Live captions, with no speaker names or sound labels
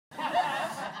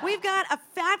we've got a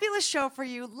fabulous show for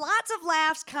you. Lots of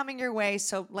laughs coming your way,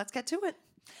 so let's get to it.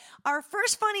 Our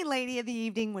first funny lady of the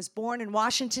evening was born in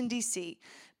Washington, D.C.,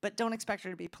 but don't expect her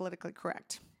to be politically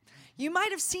correct. You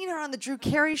might have seen her on The Drew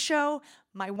Carey Show,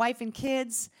 My Wife and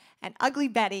Kids, and Ugly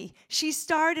Betty. She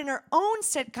starred in her own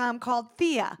sitcom called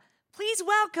Thea. Please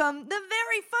welcome the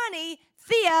very funny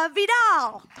Thea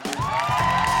Vidale.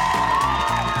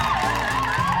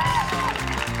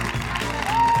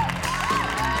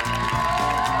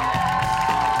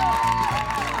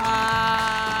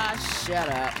 Shut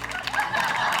up.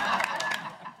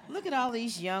 Look at all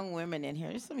these young women in here.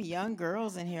 There's some young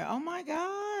girls in here. Oh my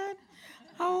God.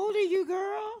 How old are you,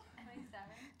 girl?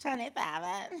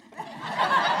 27.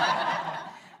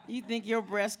 You think your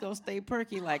breasts gonna stay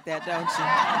perky like that, don't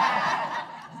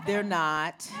you? They're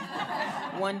not.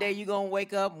 One day you're gonna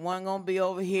wake up, one gonna be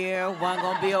over here, one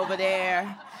gonna be over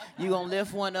there. You're gonna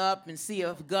lift one up and see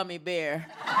a gummy bear.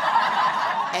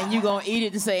 And you're gonna eat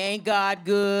it and say, ain't God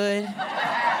good?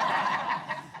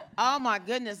 Oh my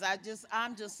goodness, I just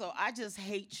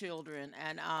hate children.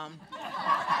 And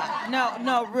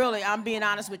no, really, I'm being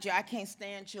honest with you. I can't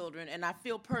stand children. And I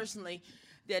feel personally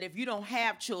that if you don't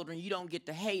have children, you don't get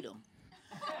to hate them.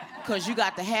 Because you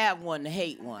got to have one to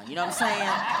hate one. You know what I'm saying?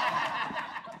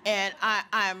 And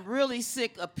I'm really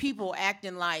sick of people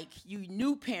acting like you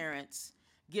new parents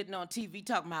getting on TV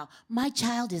talking about, my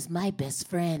child is my best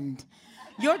friend.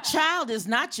 Your child is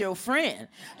not your friend.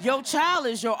 Your child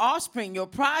is your offspring, your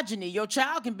progeny. Your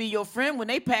child can be your friend when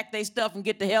they pack their stuff and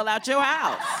get the hell out your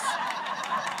house.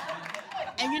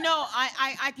 And you know,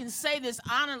 I can say this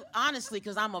honestly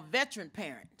because I'm a veteran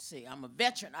parent. See, I'm a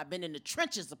veteran. I've been in the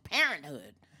trenches of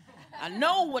parenthood. I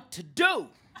know what to do.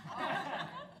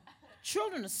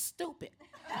 Children are stupid,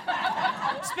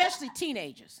 especially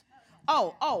teenagers.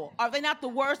 Oh, are they not the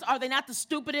worst? Are they not the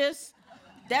stupidest?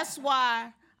 That's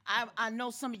why I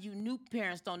know some of you new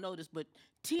parents don't know this, but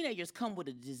teenagers come with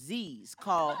a disease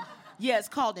called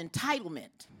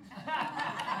entitlement.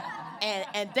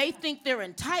 And they think they're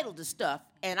entitled to stuff,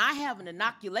 and I have an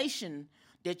inoculation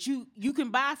that you can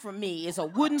buy from me. It's a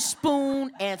wooden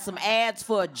spoon and some ads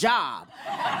for a job.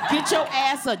 Get your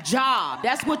ass a job.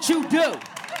 That's what you do.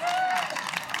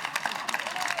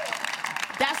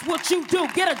 That's what you do.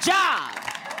 Get a job.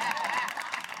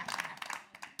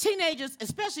 Teenagers,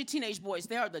 especially teenage boys,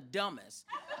 they are the dumbest.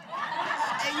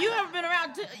 And you ever been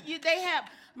around, they have,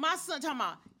 my son talking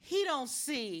about, he don't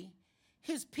see,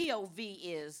 his POV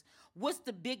is, what's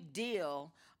the big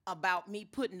deal about me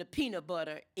putting the peanut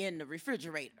butter in the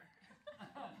refrigerator?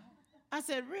 I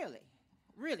said, really?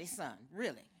 Really, son,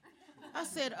 really? I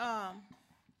said,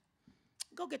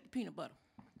 go get the peanut butter.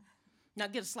 Now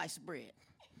get a slice of bread.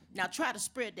 Now try to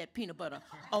spread that peanut butter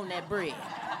on that bread.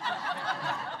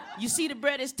 You see the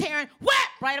bread is tearing, whap,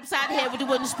 right upside the head with the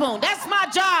wooden spoon. That's my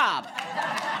job.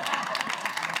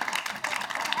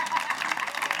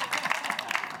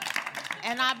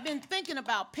 And I've been thinking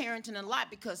about parenting a lot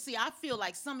because, see, I feel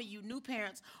like some of you new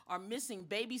parents are missing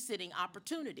babysitting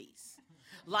opportunities.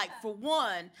 Like, for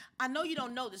one, I know you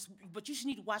don't know this, but you should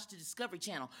need to watch the Discovery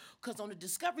Channel. Because on the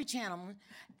Discovery Channel,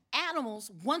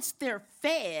 animals, once they're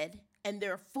fed and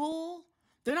they're full,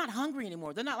 they're not hungry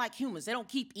anymore. They're not like humans. They don't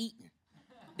keep eating.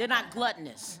 They're not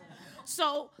gluttonous.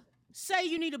 So, say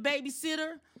you need a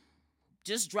babysitter,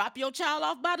 just drop your child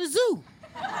off by the zoo.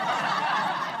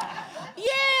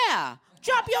 Yeah,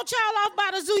 drop your child off by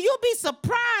the zoo. You'll be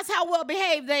surprised how well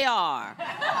behaved they are.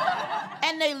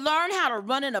 And they learn how to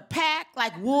run in a pack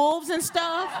like wolves and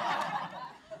stuff.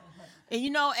 And you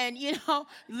know,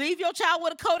 leave your child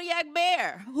with a Kodiak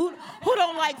bear. Who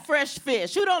don't like fresh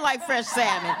fish? Who don't like fresh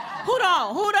salmon? Who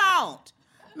don't?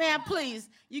 Man, please,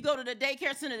 you go to the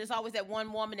daycare center, there's always that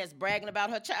one woman that's bragging about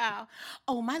her child.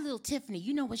 Oh, my little Tiffany,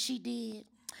 you know what she did?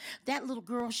 That little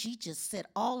girl, she just set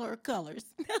all her colors.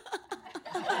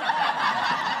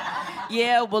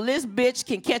 Yeah, well, this bitch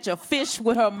can catch a fish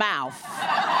with her mouth.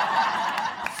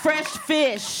 Fresh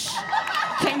fish.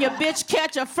 Can your bitch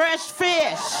catch a fresh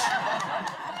fish?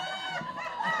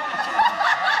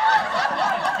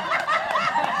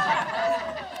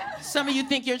 Some of you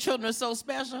think your children are so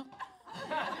special.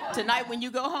 Tonight when you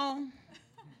go home,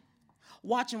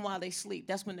 watch them while they sleep.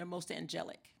 That's when they're most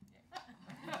angelic.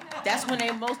 That's when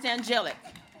they're most angelic.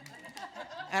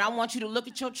 And I want you to look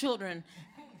at your children,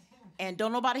 and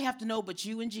don't nobody have to know but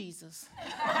you and Jesus.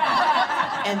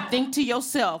 And think to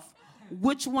yourself,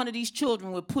 which one of these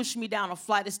children would push me down a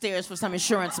flight of stairs for some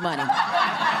insurance money?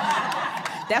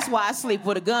 That's why I sleep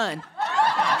with a gun.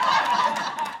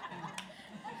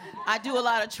 I do a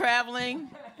lot of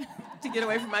traveling to get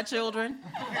away from my children.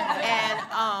 And,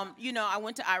 I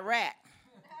went to Iraq.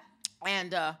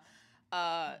 And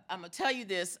I'm gonna tell you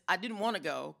this. I didn't want to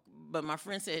go, but my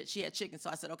friend said she had chicken, so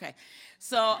I said okay.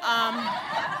 So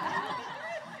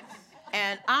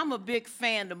and I'm a big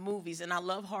fan of movies, and I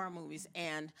love horror movies,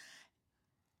 and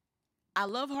I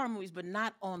love horror movies, but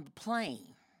not on the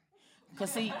plane.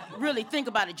 Because, see, really think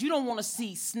about it. You don't want to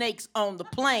see snakes on the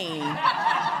plane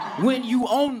when you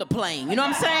own the plane. You know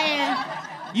what I'm saying?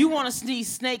 You want to see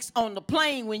snakes on the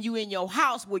plane when you in your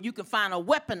house where you can find a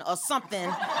weapon or something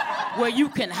where you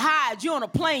can hide. You're on a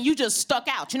plane, you just stuck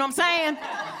out. You know what I'm saying?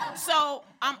 So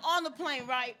I'm on the plane,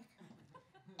 right?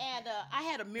 And I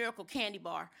had a Miracle candy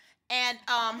bar. And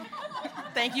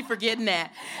thank you for getting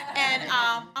that. And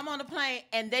I'm on the plane,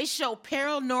 and they show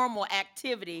Paranormal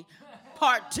Activity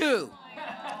Part 2.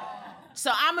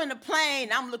 So I'm in the plane,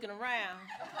 I'm looking around.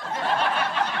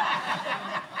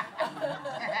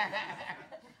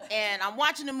 And I'm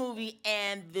watching the movie,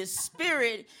 and the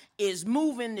spirit is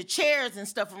moving the chairs and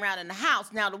stuff around in the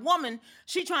house. Now, the woman,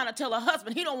 she trying to tell her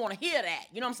husband, he don't want to hear that.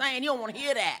 You know what I'm saying? He don't want to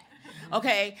hear that.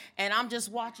 Okay? And I'm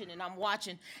just watching,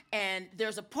 and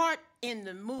there's a part in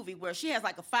the movie where she has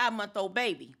like a 5-month-old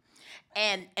baby.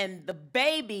 And the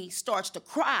baby starts to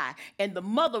cry, and the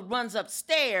mother runs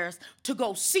upstairs to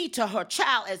go see to her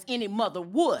child as any mother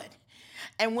would.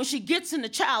 And when she gets in the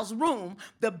child's room,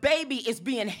 the baby is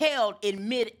being held in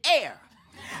midair.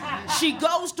 She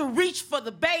goes to reach for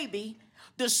the baby.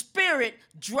 The spirit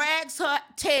drags her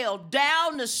tail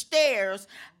down the stairs,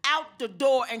 out the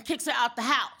door, and kicks her out the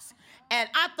house. And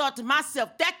I thought to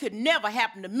myself, that could never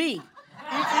happen to me.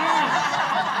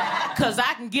 Because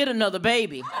I can get another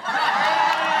baby.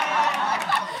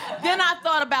 Then I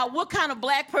thought about what kind of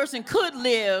black person could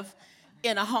live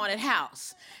in a haunted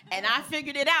house. And I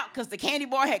figured it out because the candy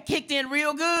bar had kicked in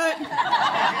real good.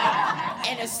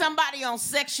 And it's somebody on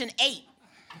Section 8.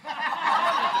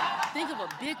 Think of a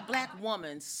big black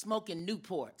woman smoking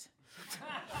Newport.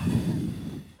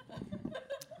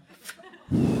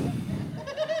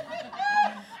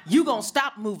 You gonna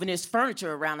stop moving this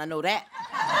furniture around, I know that.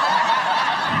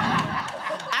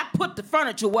 I put the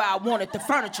furniture where I wanted the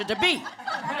furniture to be.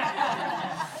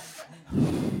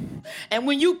 And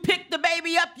when you pick the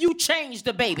baby up, you change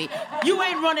the baby. You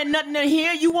ain't running nothing in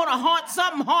here. You wanna haunt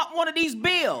something, haunt one of these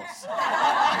bills.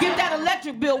 Get that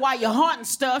electric bill while you're haunting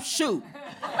stuff, shoot.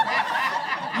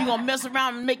 You gonna mess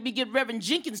around and make me get Reverend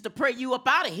Jenkins to pray you up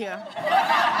out of here.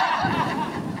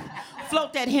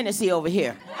 Float that Hennessy over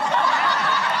here.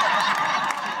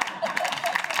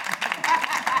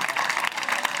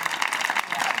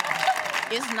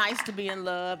 It's nice to be in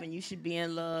love, and you should be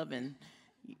in love, and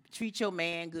treat your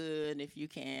man good if you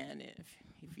can. If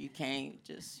you can't,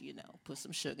 just, put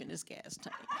some sugar in this gas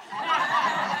tank.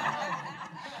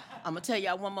 I'm gonna tell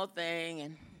y'all one more thing,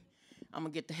 and I'm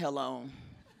gonna get the hell on.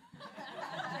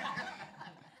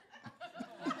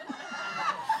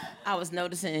 I was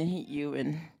noticing you,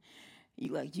 and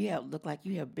you look like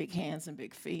you have big hands and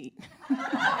big feet.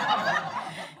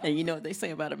 And you know what they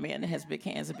say about a man that has big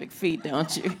hands and big feet,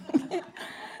 don't you?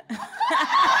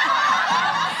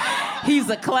 He's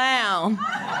a clown.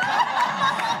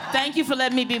 Thank you for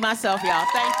letting me be myself, y'all.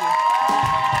 Thank you.